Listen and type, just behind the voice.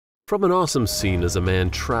From an awesome scene as a man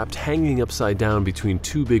trapped hanging upside down between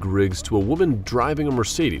two big rigs to a woman driving a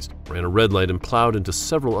Mercedes ran a red light and plowed into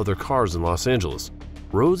several other cars in Los Angeles,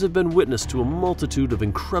 roads have been witness to a multitude of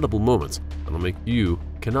incredible moments that'll make you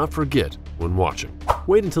cannot forget when watching.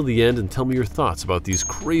 Wait until the end and tell me your thoughts about these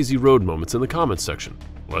crazy road moments in the comments section.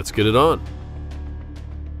 Let's get it on.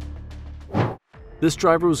 This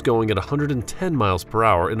driver was going at 110 miles per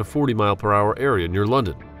hour in a 40 mile per hour area near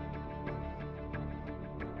London.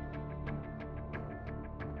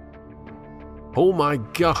 Oh my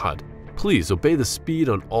God! Please obey the speed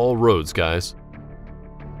on all roads, guys.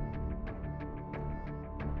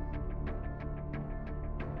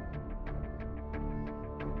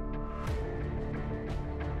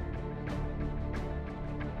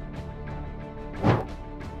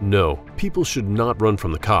 No, people should not run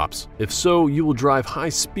from the cops. If so, you will drive high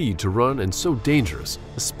speed to run and so dangerous,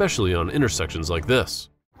 especially on intersections like this.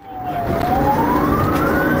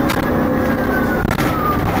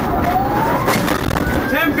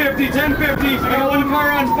 1050, I got one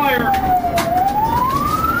car on fire.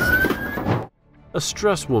 A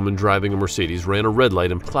stressed woman driving a Mercedes ran a red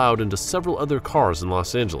light and plowed into several other cars in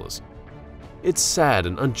Los Angeles. It's sad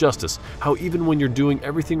and injustice how even when you're doing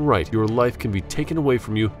everything right, your life can be taken away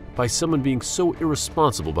from you by someone being so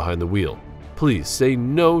irresponsible behind the wheel. Please say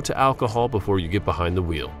no to alcohol before you get behind the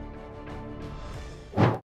wheel.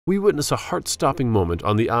 We witness a heart-stopping moment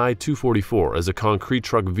on the I-244 as a concrete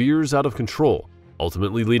truck veers out of control,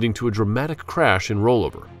 ultimately leading to a dramatic crash and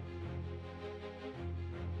rollover.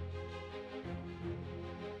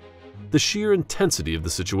 The sheer intensity of the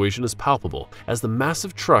situation is palpable as the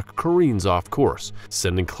massive truck careens off course,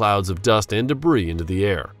 sending clouds of dust and debris into the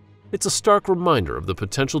air. It's a stark reminder of the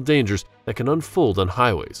potential dangers that can unfold on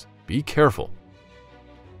highways. Be careful.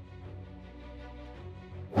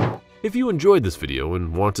 If you enjoyed this video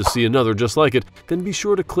and want to see another just like it, then be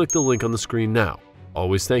sure to click the link on the screen now.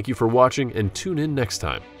 Always thank you for watching and tune in next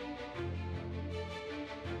time.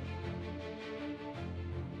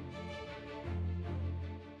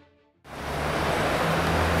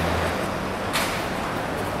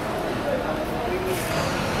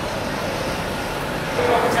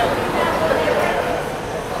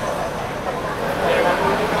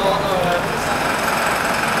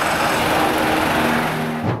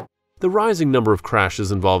 The rising number of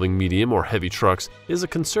crashes involving medium or heavy trucks is a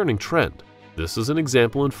concerning trend. This is an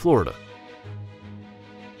example in Florida.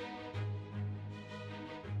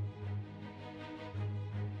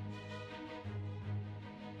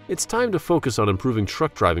 It's time to focus on improving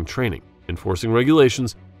truck driving training, enforcing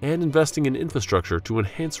regulations, and investing in infrastructure to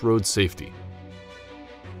enhance road safety.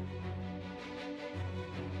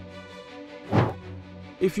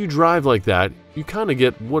 If you drive like that, you kind of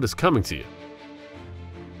get what is coming to you.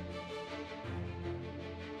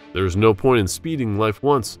 There's no point in speeding life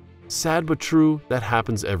once. Sad but true, that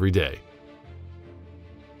happens every day.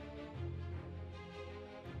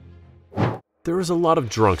 There is a lot of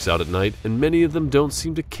drunks out at night, and many of them don't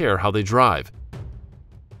seem to care how they drive.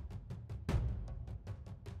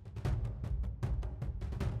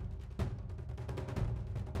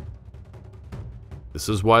 This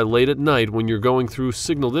is why late at night when you're going through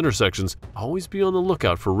signaled intersections, always be on the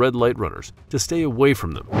lookout for red light runners to stay away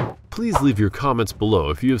from them. Please leave your comments below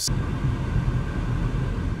if you have seen.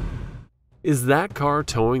 Is that car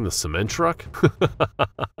towing the cement truck? What the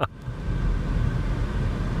fuck?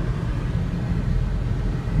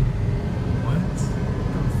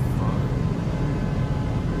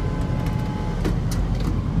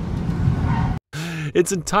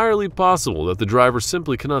 It's entirely possible that the driver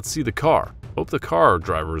simply cannot see the car. Hope the car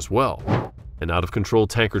driver is well. An out-of-control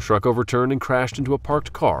tanker truck overturned and crashed into a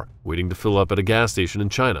parked car waiting to fill up at a gas station in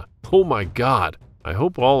China. Oh my God! I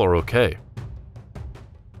hope all are okay.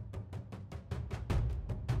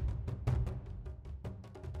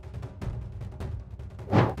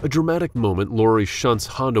 A dramatic moment, lorry shunts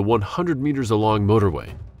Honda 100 meters along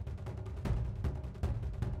motorway.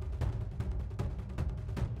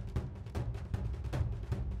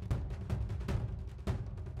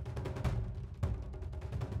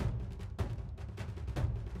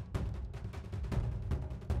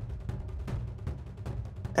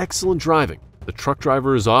 Excellent driving. The truck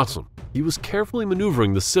driver is awesome. He was carefully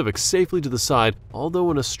maneuvering the Civic safely to the side, although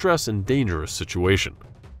in a stress and dangerous situation.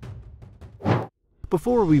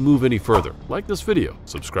 Before we move any further, like this video,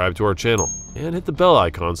 subscribe to our channel, and hit the bell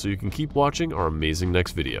icon so you can keep watching our amazing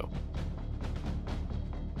next video.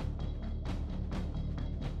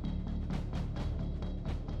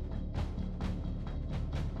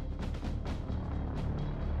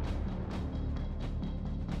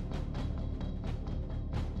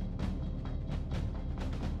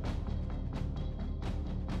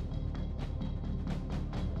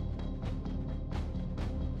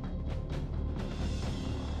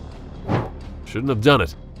 Shouldn't have done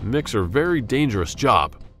it. Mix are a very dangerous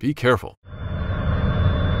job. Be careful.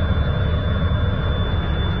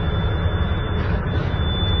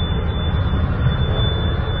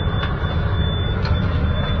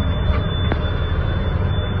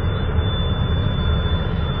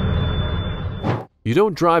 You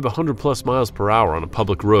don't drive 100+ miles per hour on a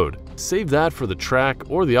public road. Save that for the track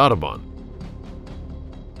or the Autobahn.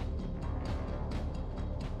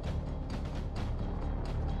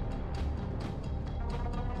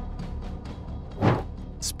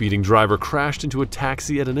 Speeding driver crashed into a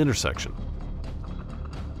taxi at an intersection.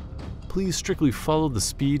 Please strictly follow the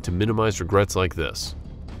speed to minimize regrets like this.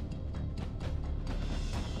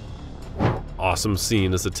 Awesome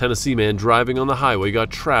scene as a Tennessee man driving on the highway got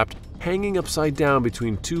trapped hanging upside down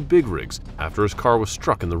between two big rigs after his car was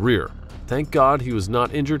struck in the rear. Thank God he was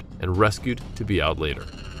not injured and rescued to be out later.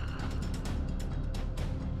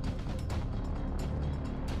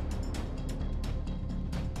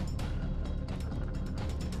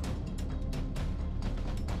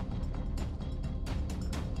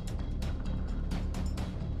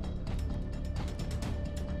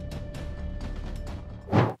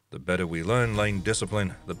 The better we learn lane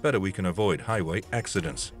discipline, the better we can avoid highway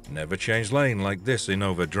accidents. Never change lane like this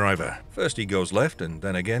Innova driver. First he goes left and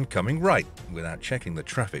then again coming right without checking the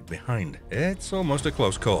traffic behind. It's almost a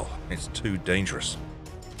close call. It's too dangerous.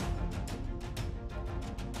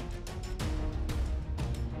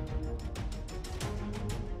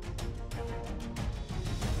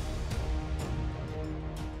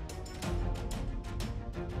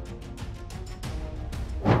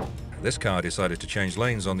 This car decided to change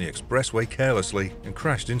lanes on the expressway carelessly and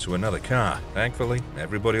crashed into another car. Thankfully,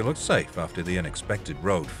 everybody looked safe after the unexpected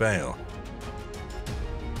road fail.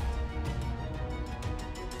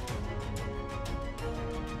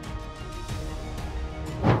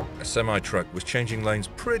 A semi-truck was changing lanes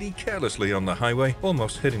pretty carelessly on the highway,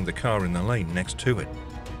 almost hitting the car in the lane next to it.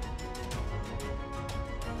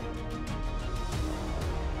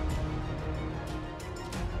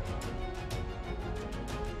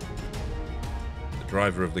 The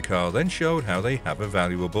driver of the car then showed how they have a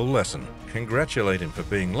valuable lesson. Congratulate him for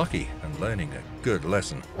being lucky and learning a good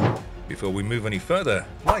lesson. Before we move any further,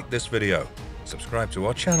 like this video, subscribe to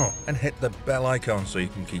our channel and hit the bell icon so you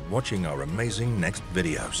can keep watching our amazing next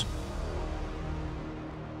videos.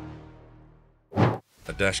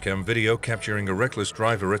 A dashcam video capturing a reckless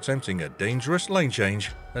driver attempting a dangerous lane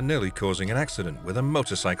change and nearly causing an accident with a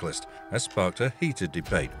motorcyclist has sparked a heated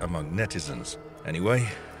debate among netizens. Anyway,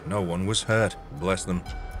 no one was hurt, bless them.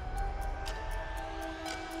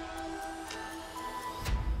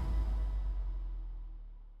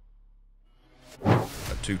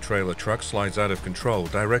 A two-trailer truck slides out of control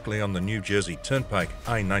directly on the New Jersey Turnpike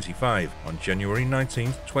I-95 on January 19,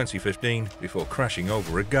 2015 before crashing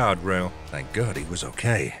over a guardrail. Thank God he was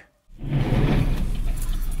okay.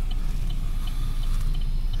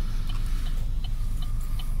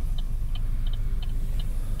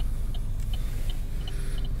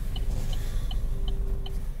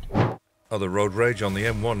 Other road rage on the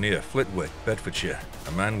M1 near Flitwick, Bedfordshire.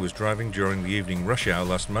 A man was driving during the evening rush hour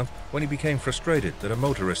last month when he became frustrated that a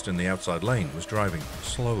motorist in the outside lane was driving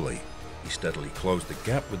slowly. He steadily closed the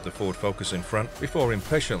gap with the Ford Focus in front before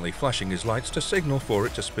impatiently flashing his lights to signal for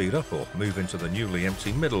it to speed up or move into the newly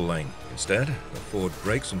empty middle lane. Instead, the Ford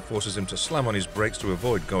brakes and forces him to slam on his brakes to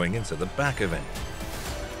avoid going into the back of him.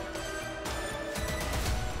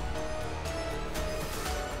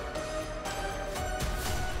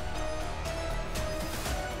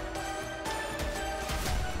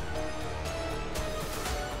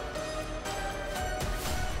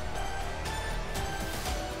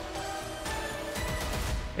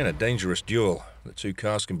 In a dangerous duel, the two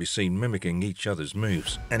cars can be seen mimicking each other's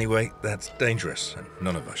moves. Anyway, that's dangerous, and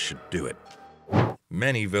none of us should do it.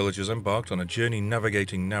 Many villagers embarked on a journey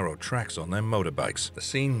navigating narrow tracks on their motorbikes. The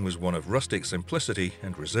scene was one of rustic simplicity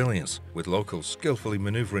and resilience, with locals skillfully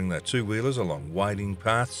maneuvering their two-wheelers along winding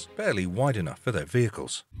paths barely wide enough for their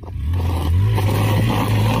vehicles.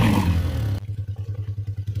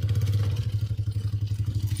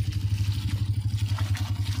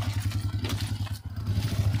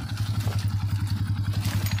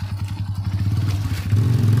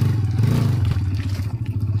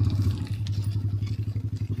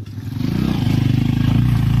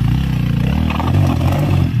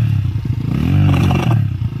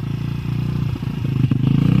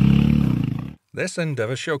 This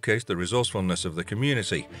endeavour showcased the resourcefulness of the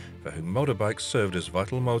community, for whom motorbikes served as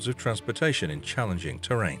vital modes of transportation in challenging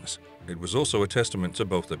terrains. It was also a testament to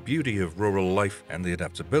both the beauty of rural life and the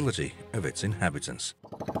adaptability of its inhabitants.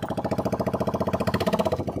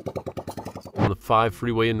 the 5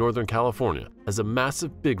 freeway in Northern California as a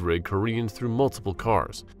massive big rig careened through multiple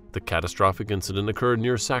cars. The catastrophic incident occurred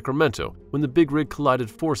near Sacramento when the big rig collided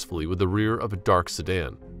forcefully with the rear of a dark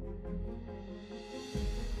sedan.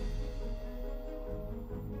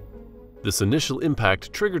 This initial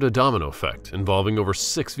impact triggered a domino effect involving over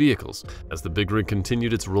 6 vehicles as the big rig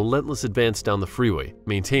continued its relentless advance down the freeway,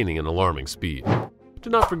 maintaining an alarming speed. Do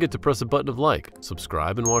not forget to press a button of like,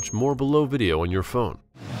 subscribe, and watch more below video on your phone.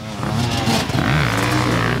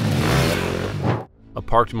 A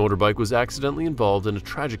parked motorbike was accidentally involved in a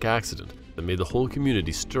tragic accident that made the whole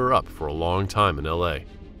community stir up for a long time in LA.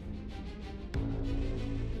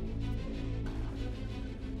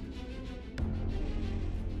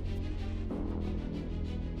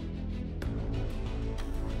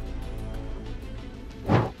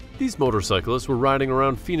 These motorcyclists were riding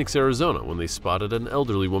around Phoenix, Arizona when they spotted an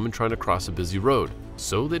elderly woman trying to cross a busy road,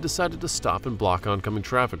 so they decided to stop and block oncoming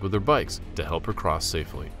traffic with their bikes to help her cross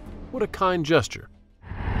safely. What a kind gesture.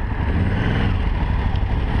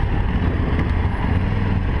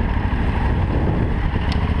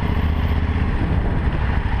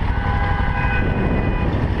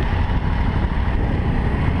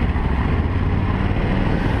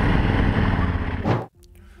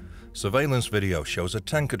 Surveillance video shows a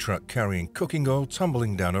tanker truck carrying cooking oil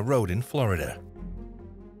tumbling down a road in Florida.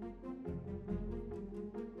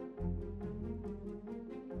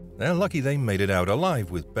 They're lucky they made it out alive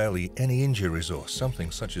with barely any injuries or something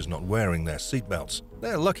such as not wearing their seatbelts.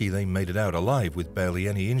 They're lucky they made it out alive with barely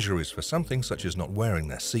any injuries for something such as not wearing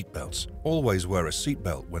their seatbelts. Always wear a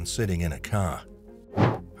seatbelt when sitting in a car.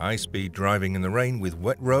 High-speed driving in the rain with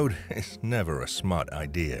wet road is never a smart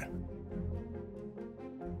idea.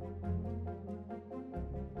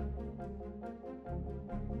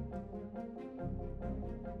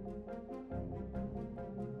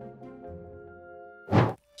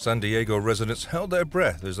 San Diego residents held their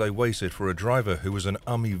breath as they waited for a driver who was an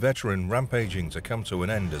Army veteran rampaging to come to an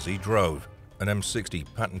end as he drove. An M60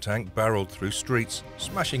 patent tank barreled through streets,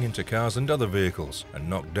 smashing into cars and other vehicles, and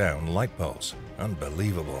knocked down light poles.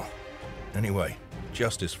 Unbelievable. Anyway,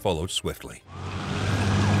 justice followed swiftly.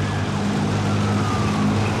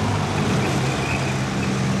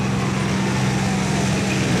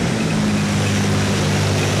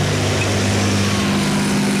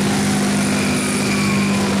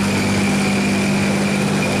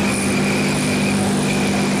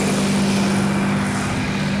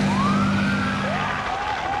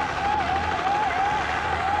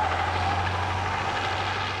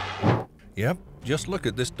 Yep, just look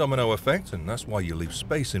at this domino effect, and that's why you leave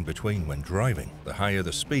space in between when driving. The higher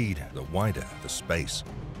the speed, the wider the space.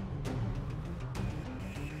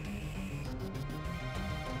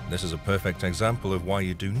 This is a perfect example of why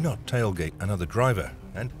you do not tailgate another driver,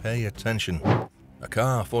 and pay attention. A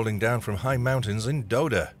car falling down from high mountains in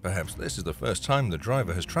Doda. Perhaps this is the first time the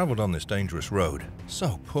driver has traveled on this dangerous road.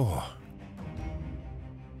 So poor.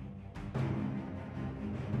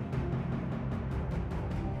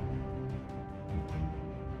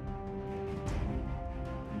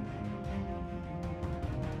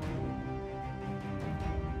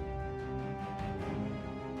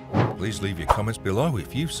 Please leave your comments below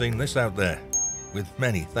if you've seen this out there. With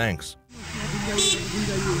many thanks.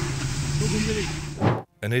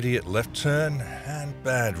 An idiot left turn and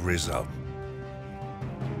bad result.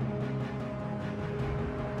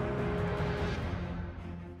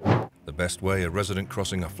 The best way a resident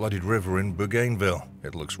crossing a flooded river in Bougainville.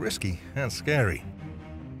 It looks risky and scary.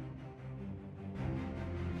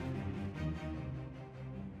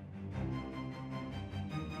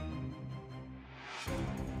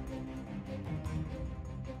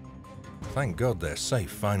 Thank God they're safe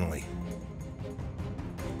finally.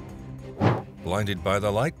 Blinded by the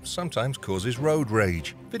light sometimes causes road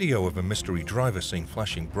rage. Video of a mystery driver seen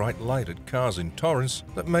flashing bright light at cars in Torrance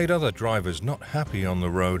that made other drivers not happy on the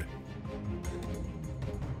road.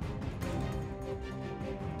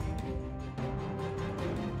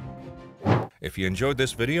 If you enjoyed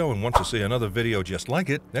this video and want to see another video just like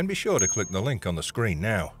it, then be sure to click the link on the screen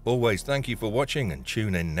now. Always thank you for watching and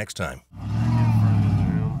tune in next time.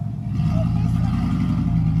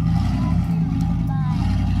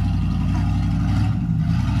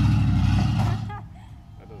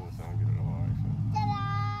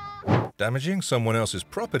 Damaging someone else's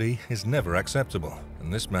property is never acceptable,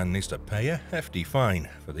 and this man needs to pay a hefty fine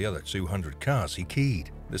for the other 200 cars he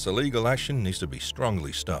keyed. This illegal action needs to be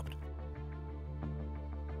strongly stopped.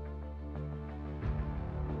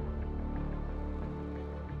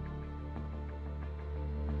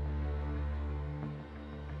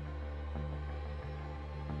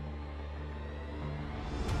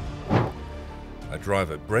 A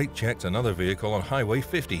driver brake-checked another vehicle on Highway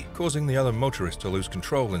 50, causing the other motorist to lose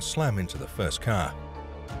control and slam into the first car.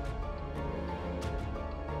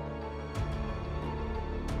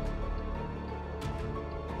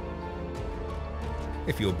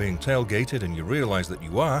 If you're being tailgated and you realize that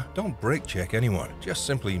you are, don't brake check anyone. Just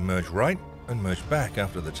simply merge right and merge back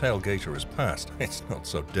after the tailgater has passed. It's not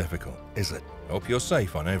so difficult, is it? Hope you're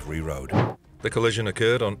safe on every road. The collision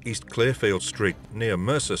occurred on East Clearfield Street, near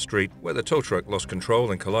Mercer Street, where the tow truck lost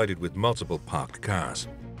control and collided with multiple parked cars.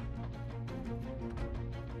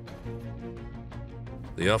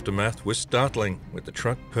 The aftermath was startling, with the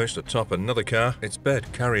truck perched atop another car, its bed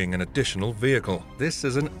carrying an additional vehicle. This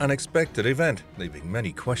is an unexpected event, leaving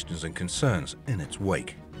many questions and concerns in its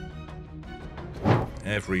wake.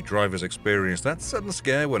 Every driver's experienced that sudden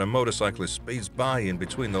scare when a motorcyclist speeds by in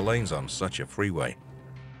between the lanes on such a freeway.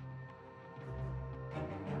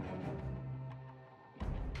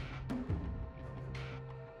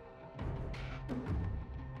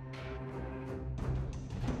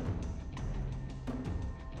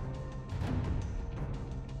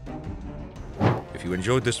 If you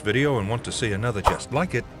enjoyed this video and want to see another just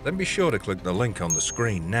like it, then be sure to click the link on the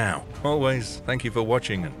screen now. Always, thank you for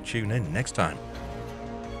watching and tune in next time.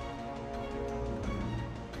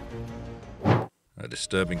 A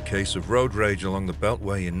disturbing case of road rage along the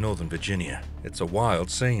Beltway in Northern Virginia. It's a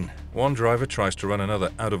wild scene. One driver tries to run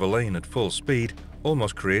another out of a lane at full speed,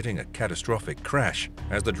 almost creating a catastrophic crash,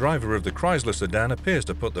 as the driver of the Chrysler sedan appears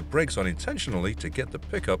to put the brakes on intentionally to get the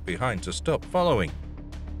pickup behind to stop following.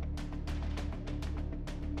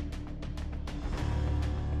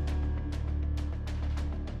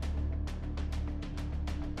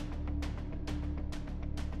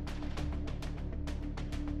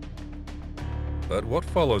 But what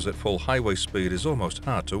follows at full highway speed is almost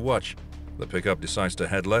hard to watch. The pickup decides to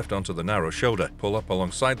head left onto the narrow shoulder, pull up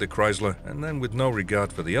alongside the Chrysler, and then with no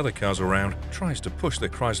regard for the other cars around, tries to push the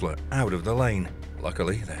Chrysler out of the lane.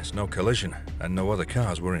 Luckily, there's no collision, and no other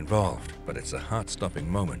cars were involved, but it's a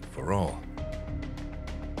heart-stopping moment for all.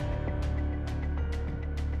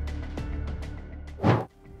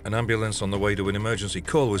 An ambulance on the way to an emergency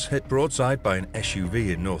call was hit broadside by an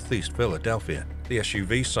SUV in northeast Philadelphia. The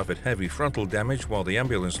SUV suffered heavy frontal damage while the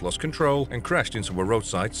ambulance lost control and crashed into a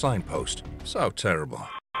roadside signpost. So terrible.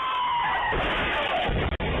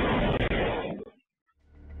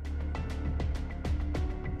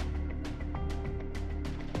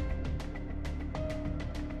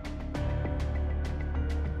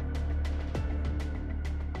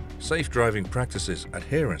 Safe driving practices,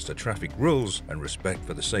 adherence to traffic rules, and respect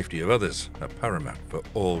for the safety of others are paramount for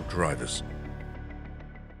all drivers.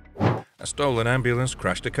 A stolen ambulance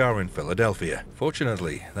crashed a car in Philadelphia.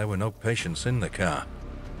 Fortunately, there were no patients in the car.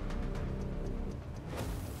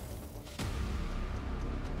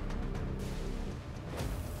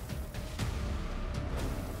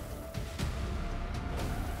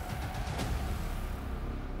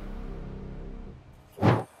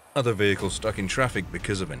 Other vehicles stuck in traffic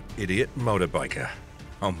because of an idiot motorbiker.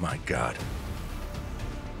 Oh my God.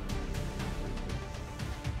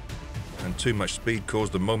 And too much speed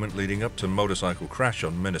caused the moment leading up to motorcycle crash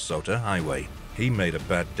on Minnesota Highway. He made a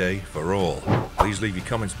bad day for all. Please leave your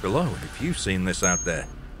comments below if you've seen this out there.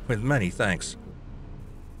 With many thanks.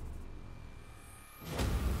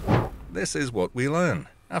 This is what we learn.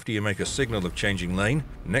 After you make a signal of changing lane,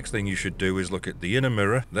 next thing you should do is look at the inner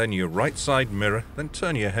mirror, then your right side mirror, then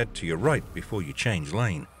turn your head to your right before you change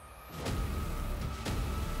lane.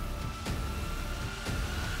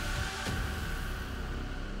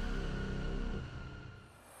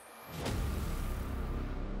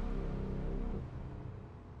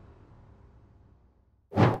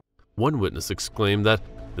 One witness exclaimed that,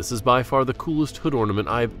 "This is by far the coolest hood ornament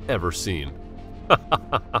I've ever seen."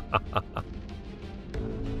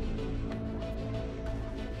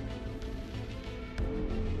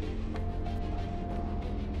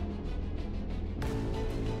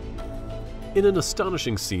 In an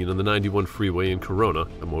astonishing scene on the 91 freeway in Corona,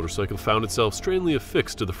 a motorcycle found itself strangely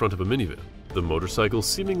affixed to the front of a minivan. The motorcycle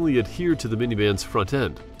seemingly adhered to the minivan's front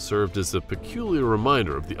end, served as a peculiar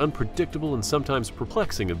reminder of the unpredictable and sometimes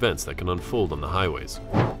perplexing events that can unfold on the highways.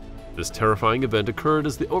 This terrifying event occurred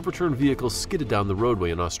as the overturned vehicle skidded down the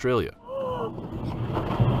roadway in Australia.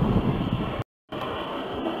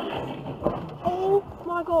 Oh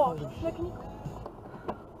my God!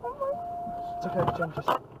 It's okay, Jim, just...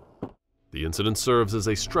 The incident serves as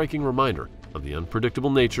a striking reminder of the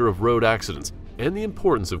unpredictable nature of road accidents and the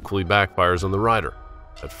importance of cooling backfires on the rider.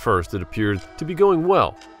 At first, it appeared to be going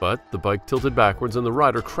well, but the bike tilted backwards and the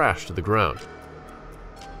rider crashed to the ground.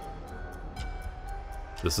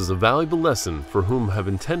 This is a valuable lesson for whom have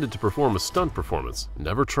intended to perform a stunt performance.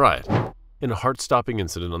 Never try it. In a heart-stopping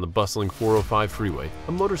incident on the bustling 405 freeway,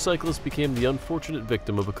 a motorcyclist became the unfortunate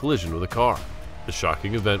victim of a collision with a car. The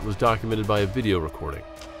shocking event was documented by a video recording.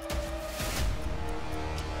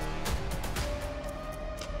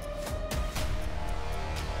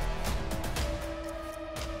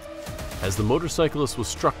 As the motorcyclist was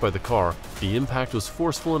struck by the car, the impact was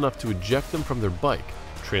forceful enough to eject them from their bike,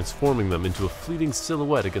 transforming them into a fleeting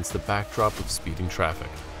silhouette against the backdrop of speeding traffic.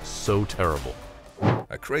 So terrible.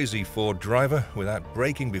 A crazy Ford driver, without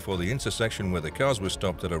braking before the intersection where the cars were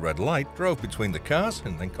stopped at a red light, drove between the cars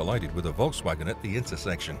and then collided with a Volkswagen at the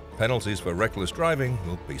intersection. Penalties for reckless driving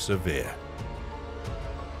will be severe.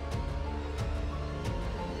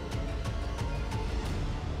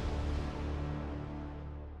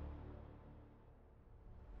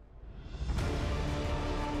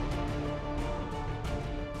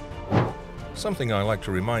 Something I like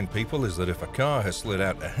to remind people is that if a car has slid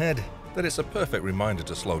out ahead, that it's a perfect reminder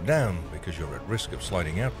to slow down because you're at risk of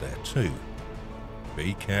sliding out there too.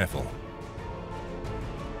 Be careful.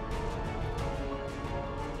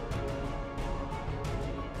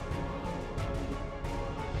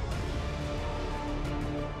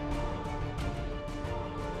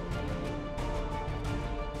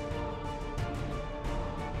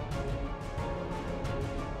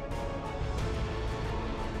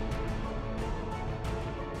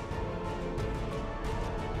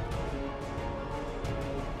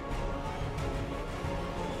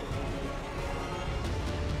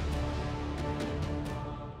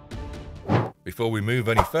 Before we move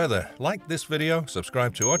any further, like this video,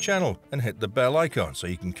 subscribe to our channel, and hit the bell icon so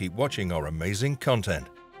you can keep watching our amazing content.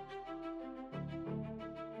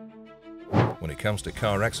 When it comes to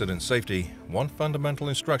car accident safety, one fundamental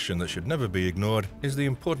instruction that should never be ignored is the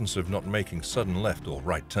importance of not making sudden left or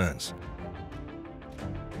right turns.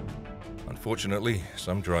 Unfortunately,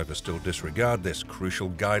 some drivers still disregard this crucial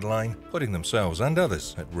guideline, putting themselves and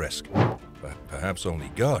others at risk. But perhaps only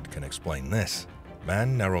God can explain this.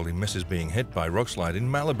 Man narrowly misses being hit by rockslide in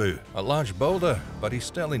Malibu, a large boulder, but he's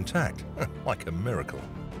still intact, like a miracle.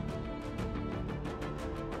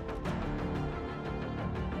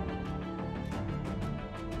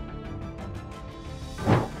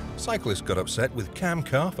 Cyclist got upset with cam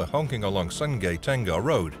car for honking along Sungay Tengah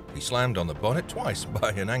Road. He slammed on the bonnet twice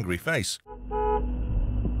by an angry face.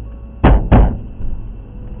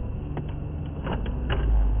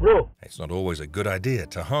 It's not always a good idea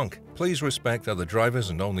to honk. Please respect other drivers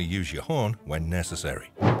and only use your horn when necessary.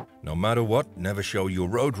 No matter what, never show your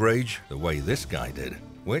road rage the way this guy did,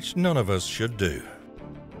 which none of us should do.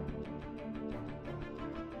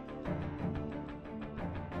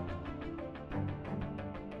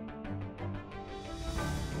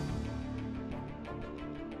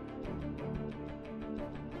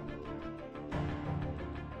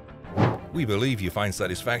 We believe you find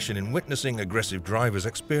satisfaction in witnessing aggressive drivers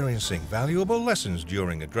experiencing valuable lessons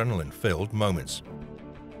during adrenaline-filled moments.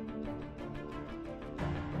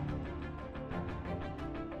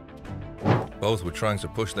 Both were trying to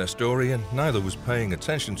push their story and neither was paying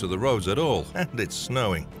attention to the roads at all, and it's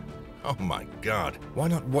snowing. Oh my God, why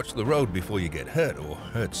not watch the road before you get hurt or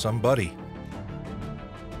hurt somebody?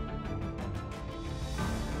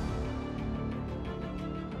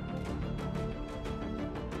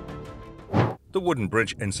 The wooden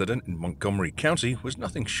bridge incident in Montgomery County was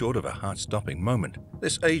nothing short of a heart-stopping moment.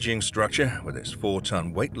 This aging structure, with its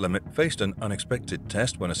 4-ton weight limit, faced an unexpected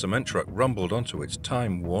test when a cement truck rumbled onto its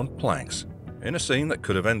time-worn planks. In a scene that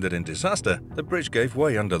could have ended in disaster, the bridge gave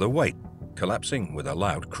way under the weight, collapsing with a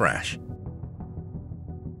loud crash.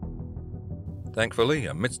 Thankfully,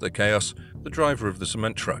 amidst the chaos, the driver of the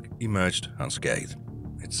cement truck emerged unscathed.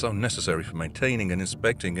 It's so necessary for maintaining and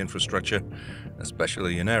inspecting infrastructure,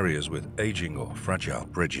 especially in areas with aging or fragile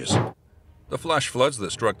bridges. The flash floods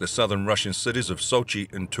that struck the southern Russian cities of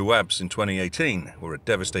Sochi and Tuapse in 2018 were a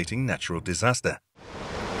devastating natural disaster.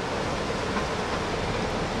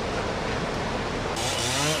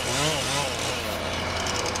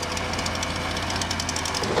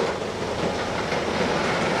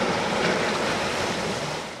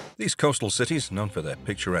 These coastal cities, known for their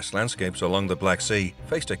picturesque landscapes along the Black Sea,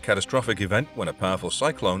 faced a catastrophic event when a powerful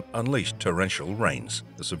cyclone unleashed torrential rains.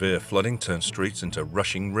 The severe flooding turned streets into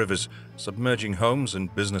rushing rivers, submerging homes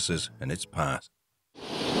and businesses in its path.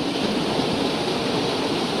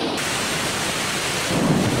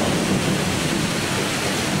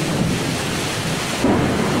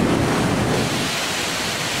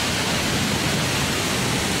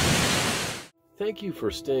 Thank you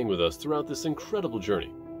for staying with us throughout this incredible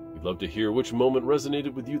journey. We'd love to hear which moment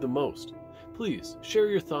resonated with you the most. Please share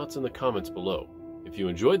your thoughts in the comments below. If If you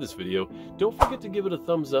enjoyed this video, don't forget to give it a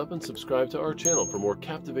thumbs up and subscribe to our channel for more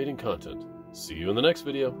captivating content. See you in the next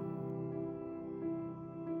video.